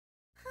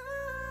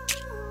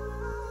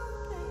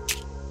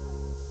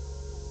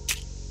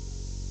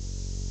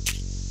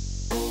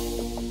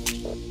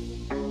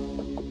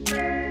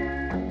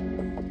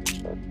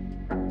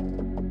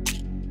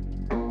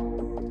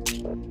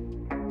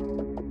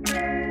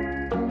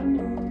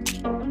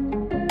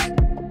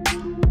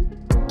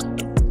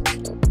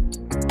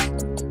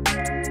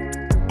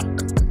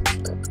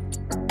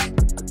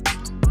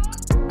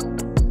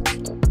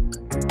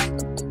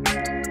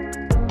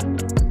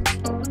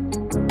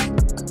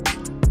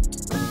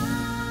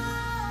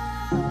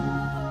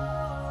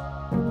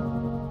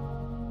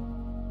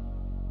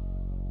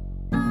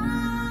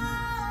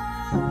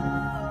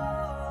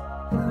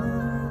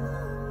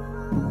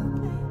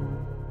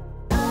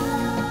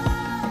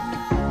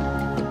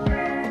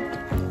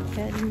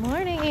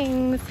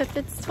except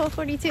it's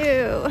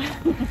 12:42.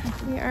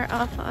 We are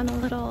off on a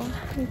little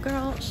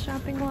girl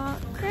shopping walk.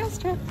 Girls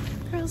trip.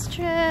 Girls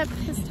trip.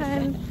 This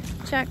time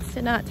Jax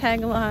did not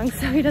tag along,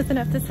 so he doesn't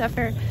have to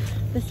suffer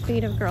the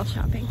speed of girl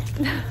shopping.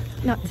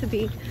 Not to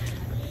be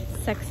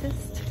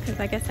sexist, because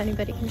I guess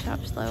anybody can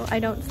shop slow. I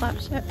don't slop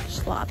slow.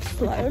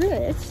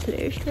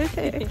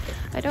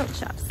 I don't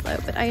shop slow,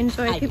 but I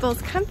enjoy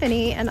people's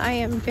company, and I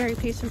am a very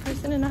patient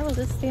person, and I will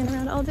just stand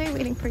around all day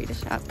waiting for you to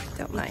shop.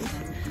 Don't mind.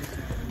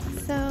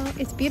 So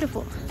it's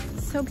beautiful,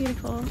 so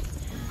beautiful.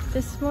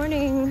 This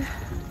morning,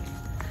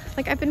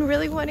 like, I've been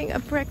really wanting a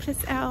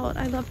breakfast out.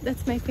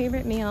 That's my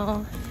favorite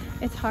meal.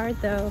 It's hard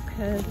though,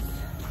 because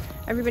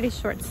everybody's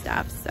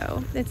short-staffed,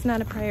 so it's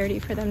not a priority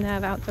for them to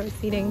have outdoor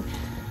seating.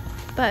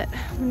 But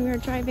when we were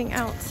driving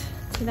out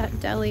to that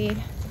deli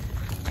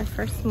our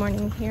first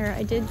morning here,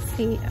 I did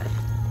see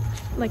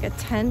like a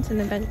tent and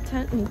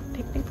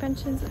picnic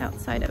benches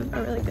outside of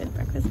a really good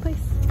breakfast place.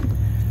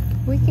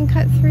 We can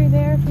cut through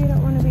there if you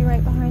don't want to be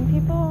right behind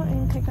people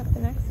and pick up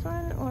the next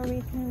one, or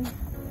we can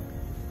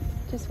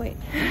just wait.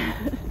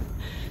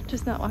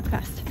 Just not walk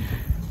past.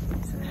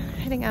 So,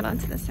 heading out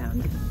onto the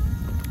sound.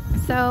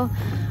 So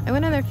I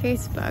went on their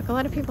Facebook. A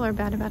lot of people are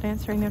bad about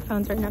answering their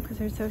phones right now because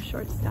they're so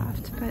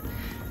short-staffed, but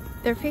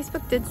their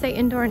Facebook did say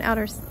indoor and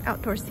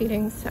outdoor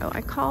seating, so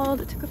I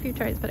called. It took a few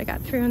tries, but I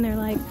got through, and they're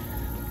like,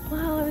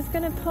 well, I was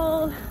gonna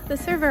pull the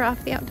server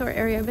off the outdoor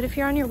area, but if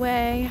you're on your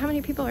way, how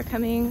many people are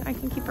coming? I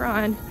can keep her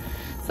on.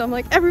 So I'm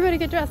like, everybody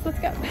get dressed, let's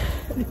go.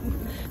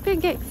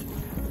 Big gates.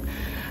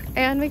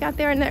 And we got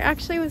there, and there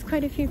actually was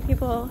quite a few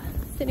people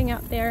sitting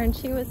out there, and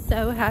she was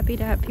so happy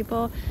to have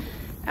people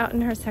out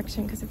in her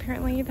section, because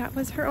apparently that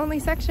was her only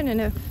section, and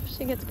if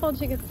she gets pulled,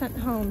 she gets sent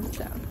home.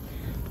 So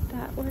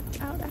that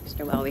worked out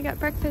extra well. We got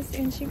breakfast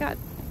and she got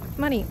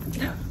money.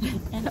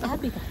 And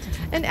Abby got to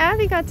come. And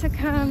Abby got to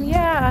come,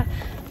 yeah.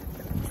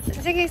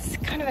 Ziggy's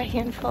kind of a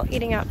handful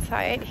eating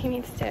outside. He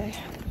needs to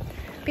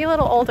be a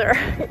little older.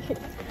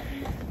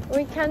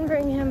 We can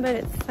bring him, but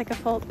it's like a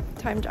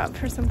full-time job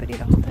for somebody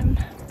to hold him.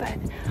 But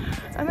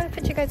I'm gonna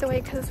put you guys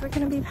away because we're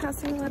gonna be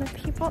passing a lot of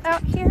people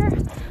out here.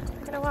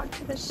 We're gonna walk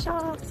to the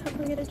shops,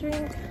 hopefully get a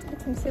drink,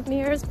 get some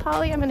souvenirs.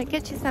 Polly, I'm gonna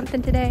get you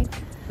something today.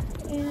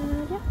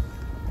 And yeah.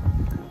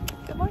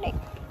 Good morning.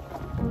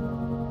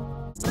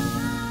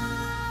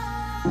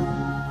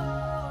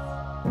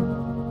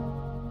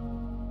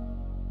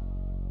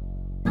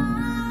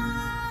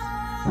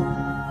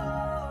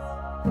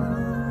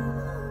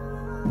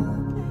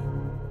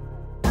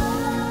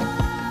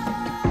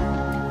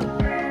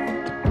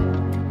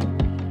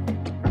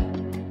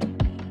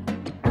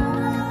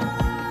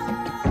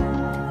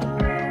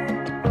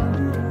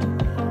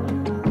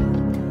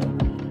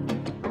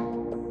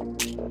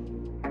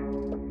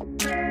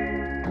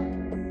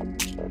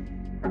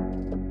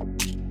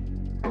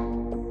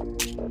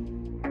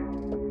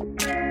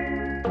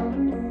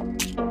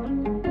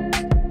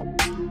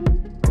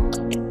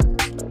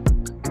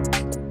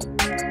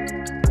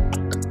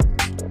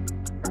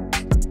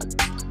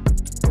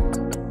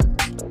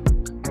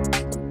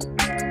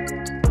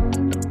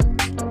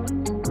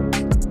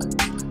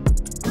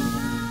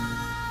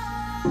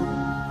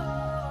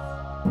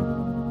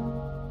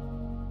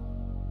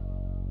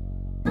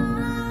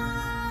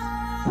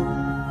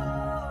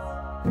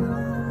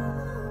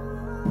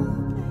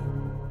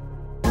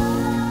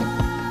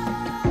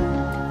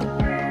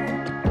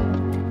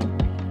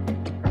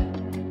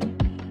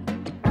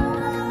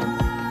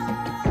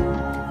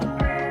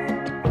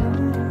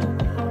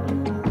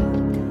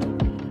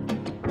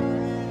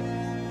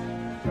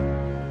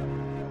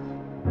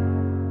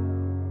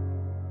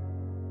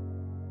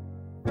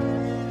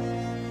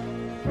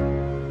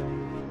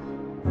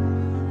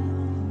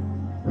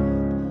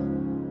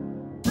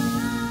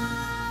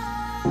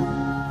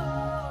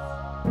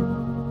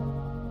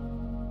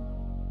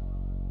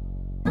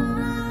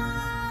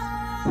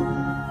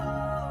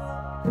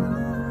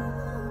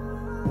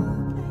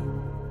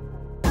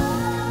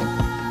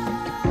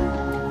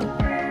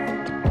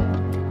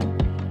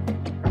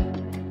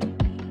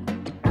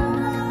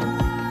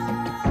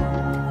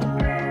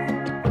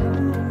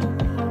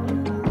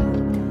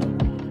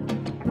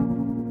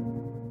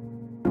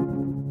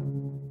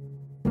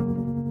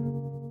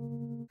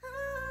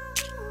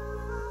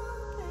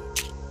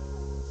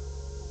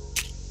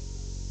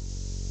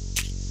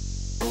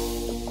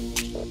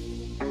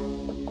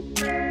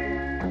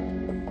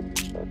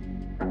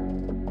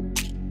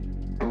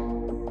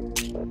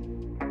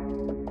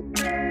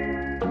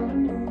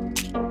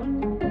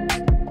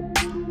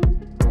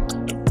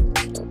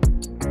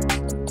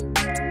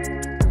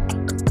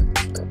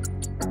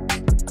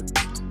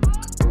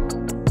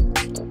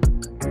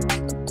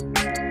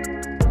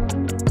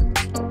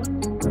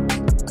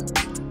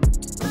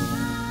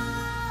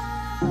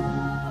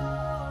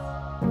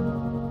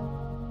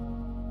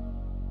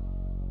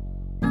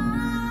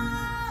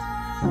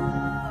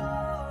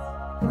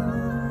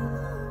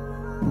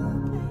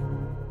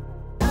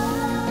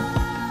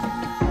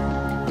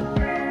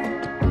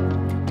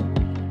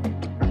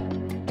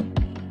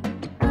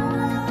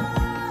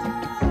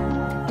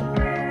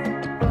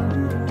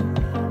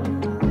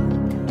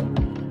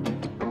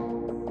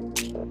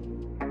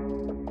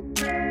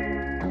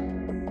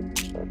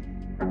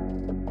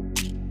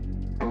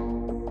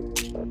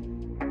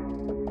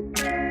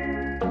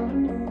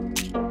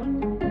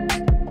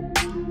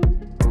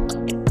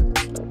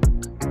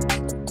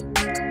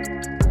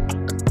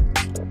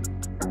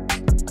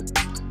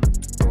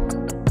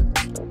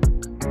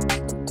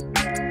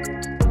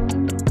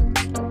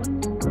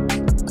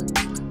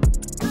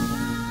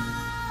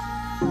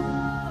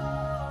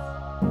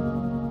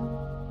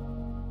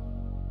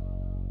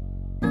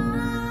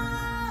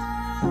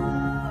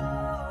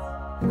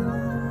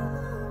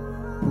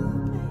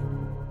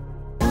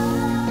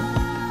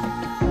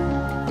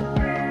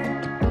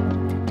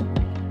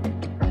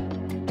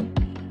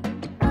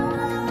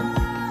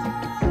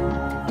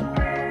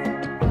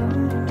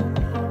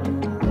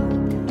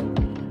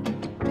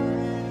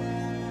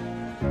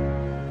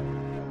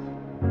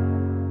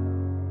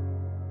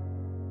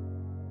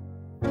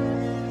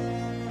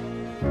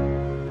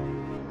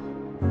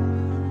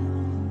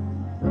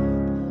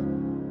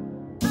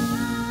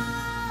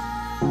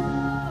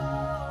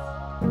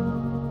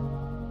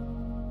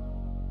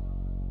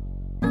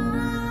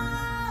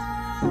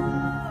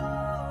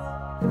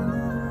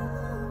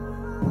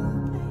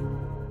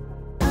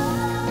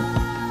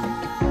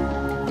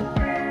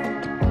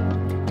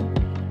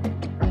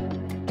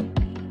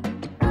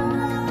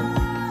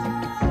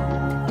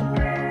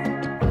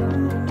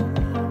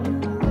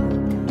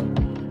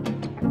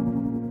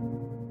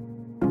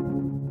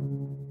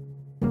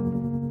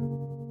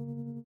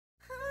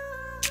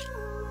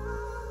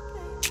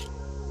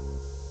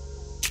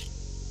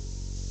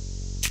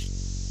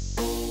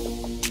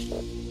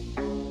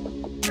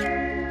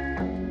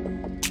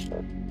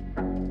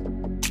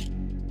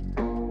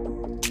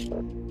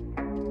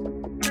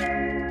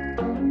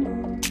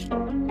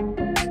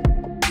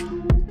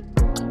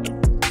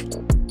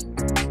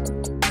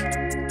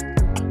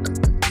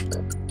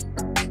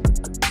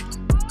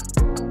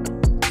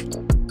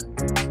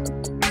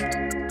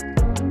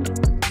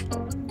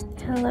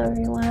 Hello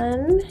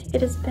everyone,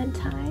 it is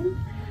bedtime.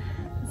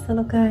 This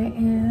little guy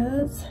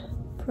is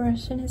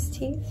brushing his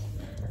teeth.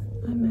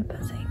 Why am I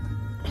buzzing?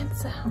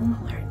 It's a home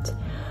alert.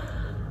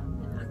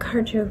 A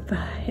car drove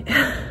by.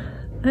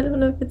 I don't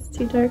know if it's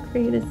too dark for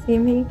you to see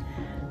me.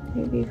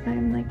 Maybe if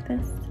I'm like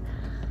this.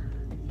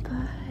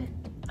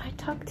 But I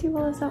talked to you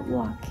while I was out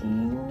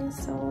walking,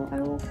 so I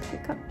will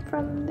pick up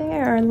from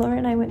there. Laura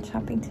and I went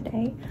shopping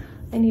today.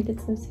 I needed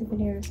some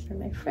souvenirs for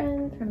my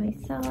friend, for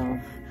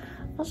myself.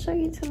 I'll show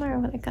you tomorrow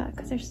what I got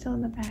because they're still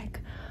in the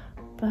bag.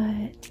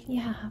 But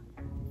yeah,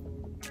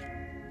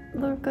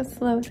 Laura goes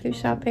slow through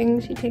shopping.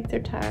 She takes her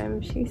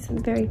time. She's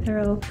very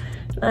thorough.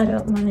 I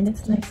don't mind.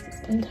 It's nice to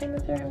spend time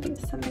with her and be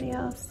with somebody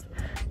else.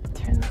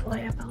 Turn the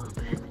light up a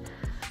little bit.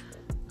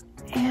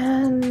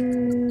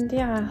 And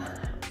yeah,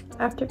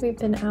 after we've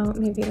been out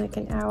maybe like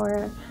an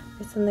hour,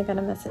 I suddenly got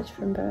a message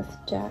from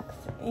both Jax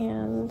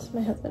and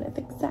my husband at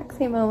the exact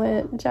same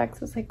moment.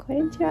 Jax was like, "Why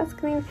didn't you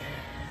ask me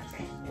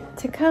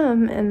to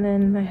come?" And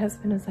then my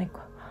husband was like,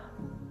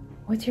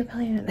 "What's your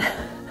plan?"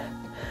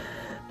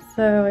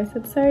 So I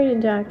said sorry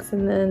to Jax,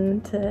 and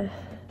then to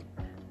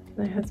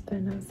my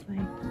husband I was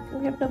like,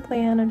 "We have no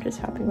plan, I'm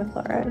just shopping with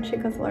Laura," and she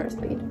goes Laura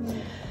speed.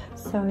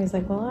 So he's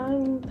like, "Well,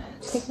 I'm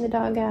taking the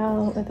dog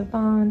out with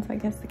Yvonne, so I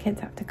guess the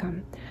kids have to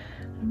come."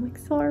 I'm like,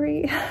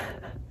 "Sorry."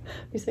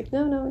 He's like,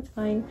 no, it's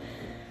fine.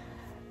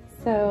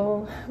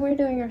 So we're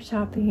doing our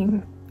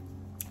shopping.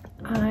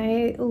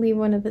 I leave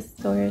one of the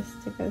stores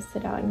to go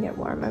sit out and get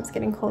warm. I was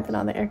getting cold and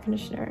on the air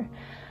conditioner,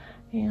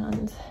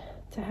 and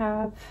to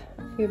have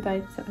a few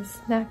bites of a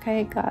snack I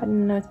had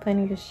gotten. I was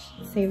planning to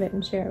save it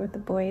and share it with the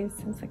boys.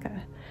 It was like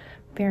a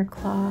bear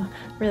claw.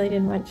 Really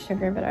didn't want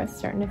sugar, but I was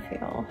starting to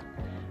feel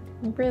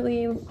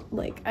really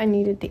like I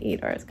needed to eat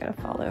or I was gonna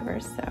fall over,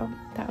 so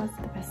that was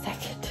the best I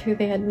could do.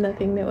 They had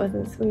nothing that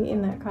wasn't sweet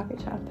in that coffee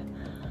shop.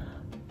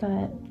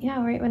 But yeah,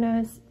 right when I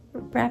was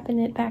wrapping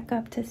it back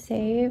up to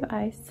save,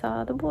 I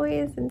saw the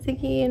boys and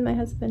Ziggy and my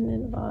husband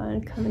and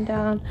Yvonne coming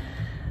down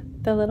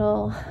the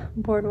little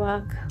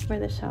boardwalk where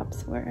the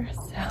shops were,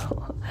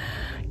 so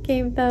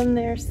gave them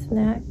their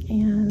snack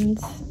and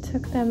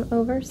took them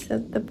over so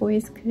the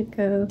boys could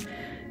go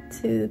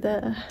to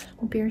the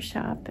beer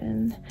shop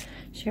and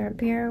share a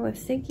beer with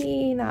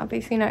Ziggy. Now,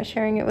 obviously not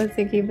sharing it with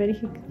Ziggy, but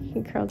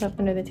he curled up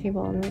under the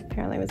table and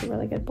apparently was a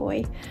really good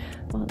boy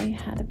while they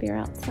had a beer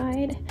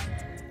outside.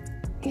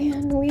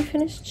 And we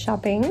finished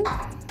shopping.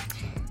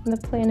 The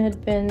plan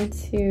had been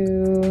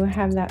to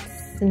have that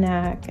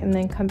snack and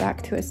then come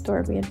back to a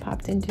store we had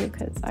popped into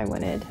because I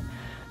wanted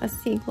a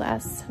sea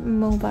glass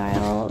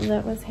mobile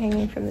that was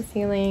hanging from the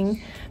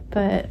ceiling,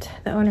 but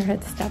the owner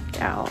had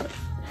stepped out.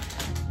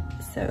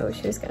 So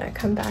she was gonna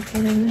come back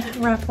and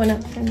wrap one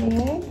up for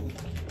me.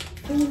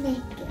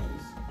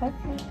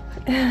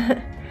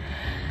 Okay.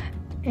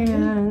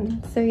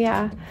 And so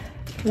yeah,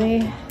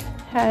 they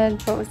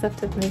had what was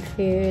left of my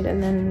food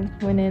and then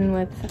went in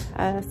with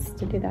us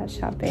to do that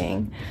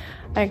shopping.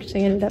 I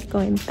actually ended up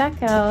going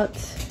back out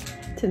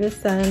to the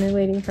sun and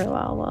waiting for a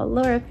while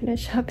Laura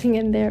finished shopping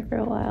in there for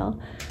a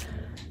while.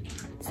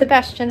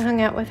 Sebastian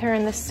hung out with her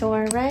in the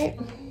store, right?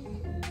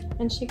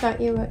 And she got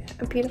you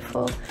a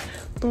beautiful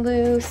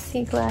blue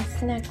sea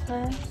glass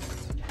necklace.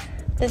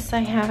 This I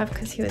have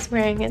because he was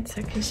wearing it,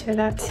 so I can show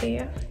that to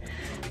you.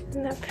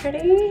 Isn't that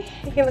pretty?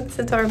 He looks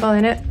adorable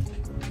in it.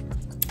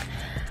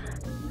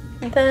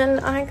 Then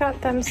I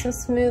got them some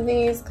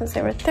smoothies because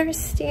they were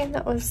thirsty, and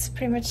that was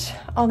pretty much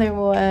all there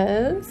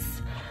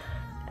was.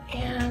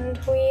 And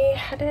we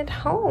headed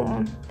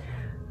home.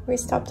 We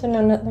stopped in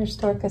another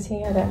store because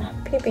he had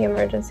a pee-pee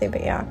emergency,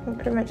 but yeah, we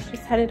pretty much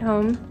just headed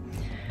home.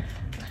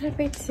 What did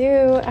we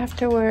do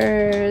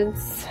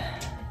afterwards?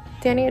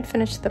 Danny had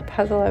finished the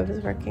puzzle I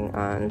was working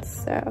on,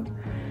 so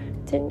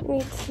didn't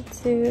need to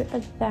do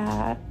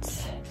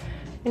that.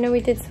 I know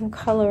we did some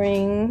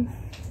coloring,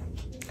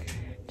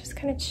 just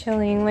kind of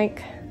chilling.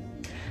 Like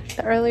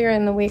the earlier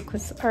in the week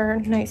was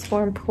our nice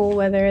warm pool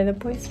weather. The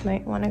boys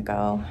might want to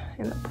go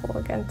in the pool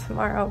again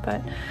tomorrow,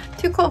 but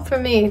too cold for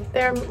me.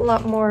 They're a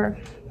lot more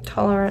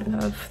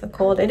tolerant of the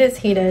cold. It is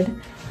heated.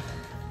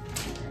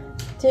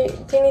 Do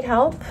you need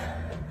help?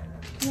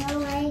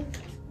 No,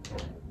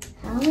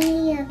 how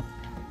many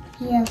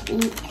I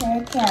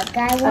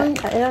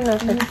don't know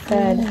if it's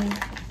said.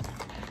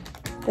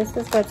 This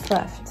is what's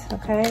left,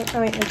 okay? Oh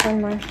wait, there's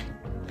one more.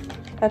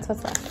 That's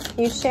what's left.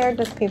 You shared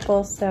with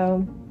people,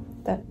 so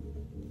that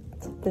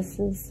this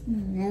is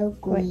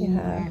what you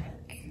have.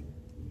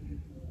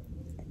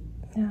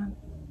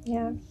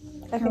 Yeah.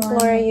 I think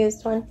Laura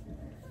used one.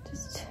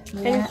 Just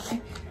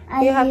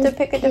you have to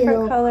pick a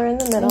different color in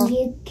the middle.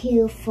 You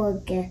can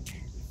forget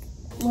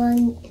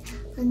one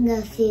on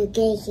the few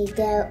cases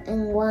out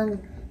and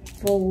one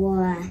for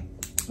what?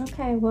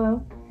 Okay,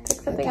 well, pick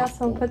something else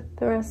and put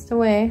the rest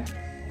away.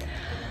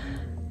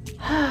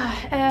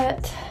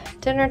 At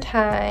dinner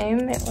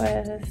time, it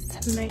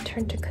was my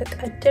turn to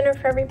cook a dinner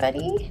for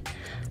everybody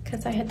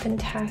because I had been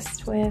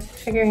tasked with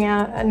figuring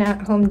out an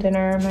at-home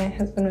dinner. My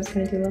husband was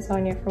going to do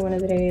lasagna for one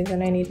of the days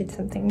and I needed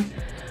something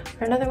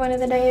for another one of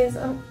the days.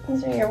 Oh,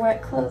 these are your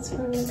wet clothes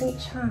from the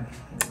beach, huh?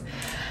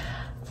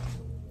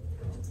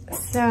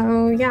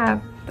 So yeah,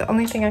 the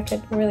only thing I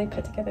could really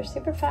put together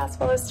super fast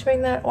while I was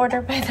doing that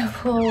order by the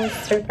pool was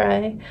stir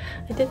fry.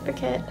 I did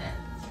forget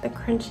the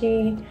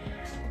crunchy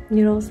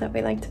noodles that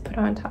we like to put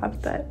on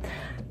top, but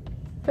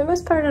for the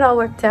most part it all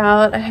worked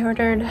out. I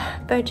ordered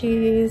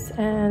veggies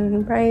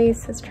and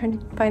rice. I was trying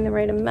to find the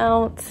right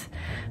amount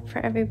for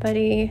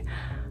everybody.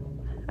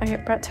 I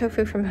brought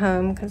tofu from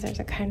home because there's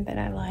a kind that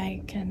I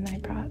like, and I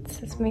brought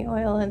sesame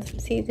oil and some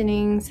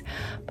seasonings,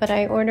 but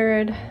I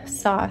ordered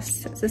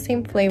sauce. It's the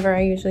same flavor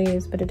I usually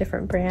use, but a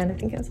different brand. I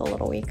think it was a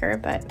little weaker,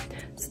 but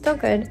still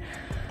good.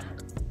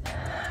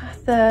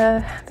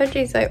 The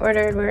veggies I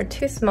ordered were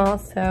too small,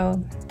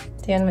 so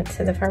Dan went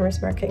to the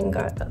farmer's market and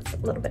got a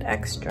little bit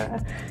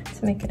extra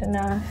to make it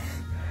enough.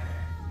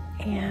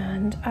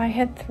 And I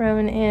had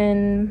thrown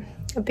in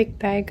a big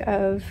bag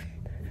of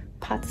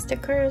pot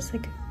stickers,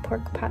 like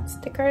pork pot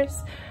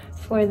stickers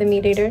for the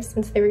meat eaters,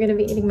 since they were going to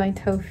be eating my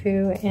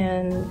tofu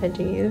and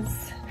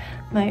veggies.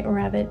 My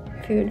rabbit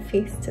food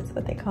feast is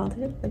what they called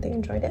it, but they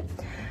enjoyed it.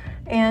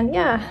 And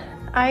yeah,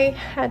 I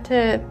had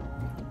to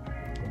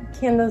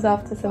hand those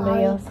off to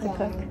somebody else to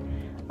cook.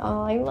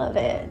 Oh, I love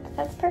it.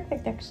 That's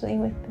perfect actually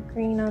with the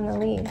green on the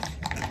leaf.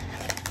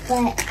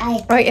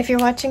 Right, if you're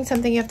watching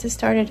something, you have to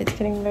start it. It's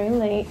getting very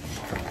late.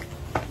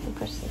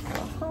 Push this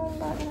little home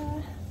button.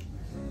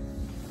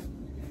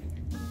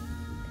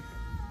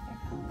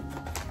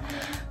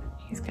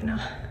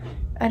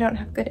 I don't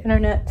have good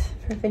internet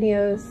for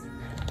videos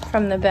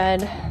from the bed,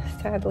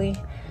 sadly,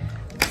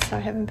 so I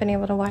haven't been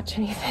able to watch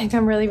anything.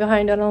 I'm really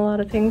behind on a lot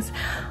of things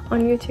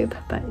on YouTube,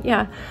 but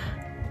yeah,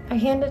 I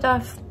handed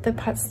off the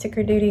pot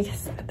sticker duty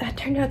because that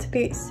turned out to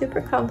be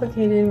super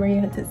complicated, where you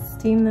had to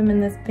steam them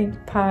in this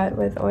big pot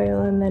with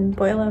oil and then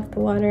boil off the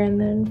water and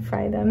then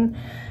fry them.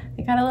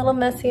 They got a little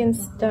messy and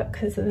stuck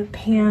because of the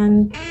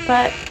pan,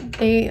 but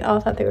they all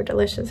thought they were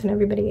delicious and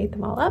everybody ate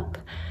them all up.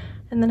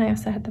 And then I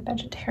also had the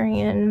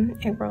vegetarian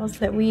egg rolls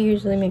that we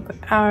usually make with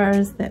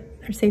ours that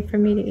are safe for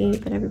me to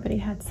eat, but everybody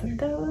had some of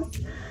those.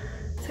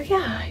 So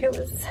yeah, it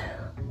was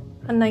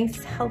a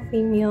nice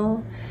healthy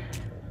meal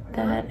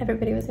that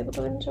everybody was able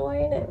to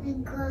enjoy, and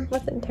it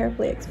wasn't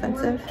terribly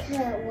expensive.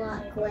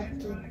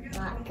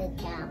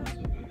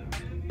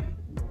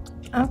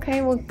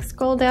 Okay, we'll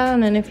scroll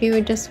down, and if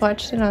you just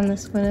watched it on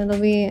this one, it'll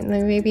be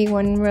maybe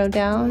one row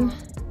down.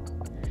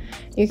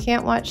 You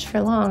can't watch for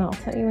long, I'll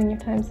tell you when your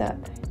time's up.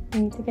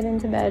 You need to get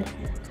into bed.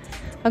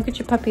 I'll get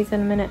your puppies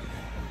in a minute.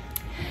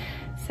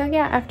 So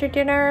yeah, after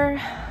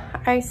dinner,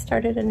 I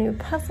started a new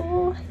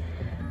puzzle,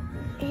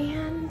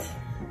 and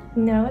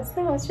no,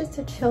 it's just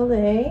a chill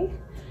day,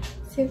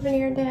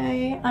 souvenir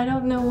day. I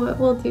don't know what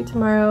we'll do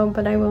tomorrow,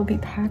 but I will be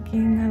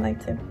packing. I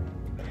like to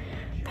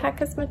pack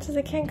as much as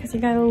I can because you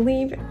gotta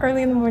leave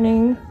early in the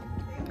morning.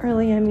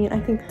 Early, I mean, I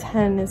think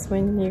 10 is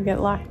when you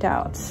get locked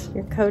out.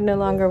 Your code no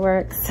longer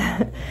works.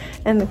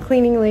 And the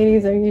cleaning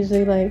ladies are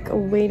usually like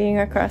waiting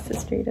across the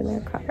street in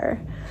their car.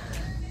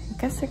 I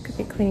guess there could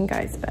be cleaning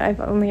guys, but I've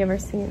only ever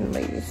seen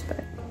ladies.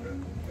 But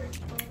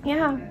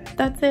yeah,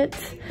 that's it.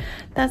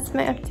 That's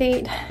my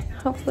update.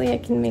 Hopefully I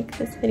can make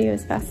this video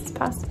as fast as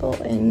possible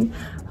in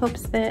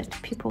hopes that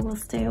people will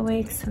stay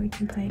awake so we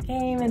can play a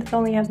game. And it's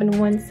only happened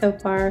once so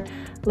far.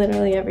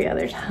 Literally every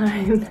other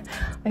time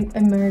I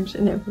emerge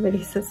and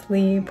everybody's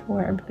asleep,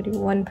 or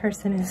one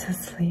person is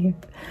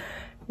asleep.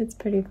 It's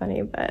pretty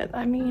funny, but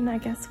I mean, I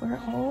guess we're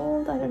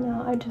old. I don't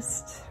know.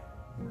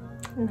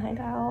 Night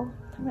owl.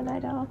 I'm a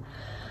night owl.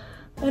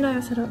 And I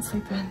also don't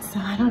sleep in, so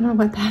I don't know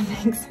what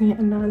that makes me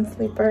a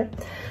non-sleeper.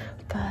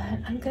 But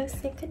I'm gonna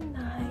say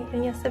goodnight.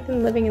 And yes, I've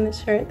been living in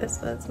this shirt. This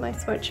was my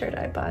sweatshirt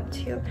I bought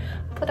to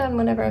put on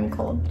whenever I'm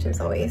cold, which is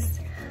always.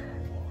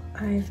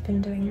 I've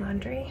been doing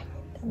laundry.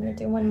 I'm gonna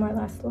do one more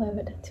last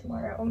load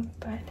tomorrow.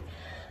 But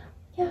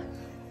yeah,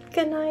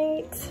 good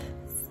night.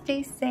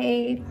 Stay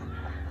safe.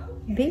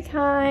 Be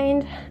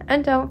kind.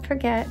 And don't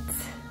forget.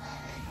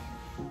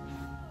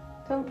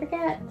 Don't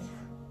forget.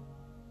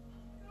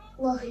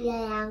 Well,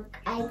 yeah,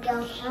 I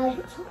don't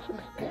have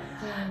to.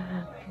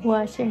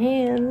 Wash your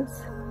hands.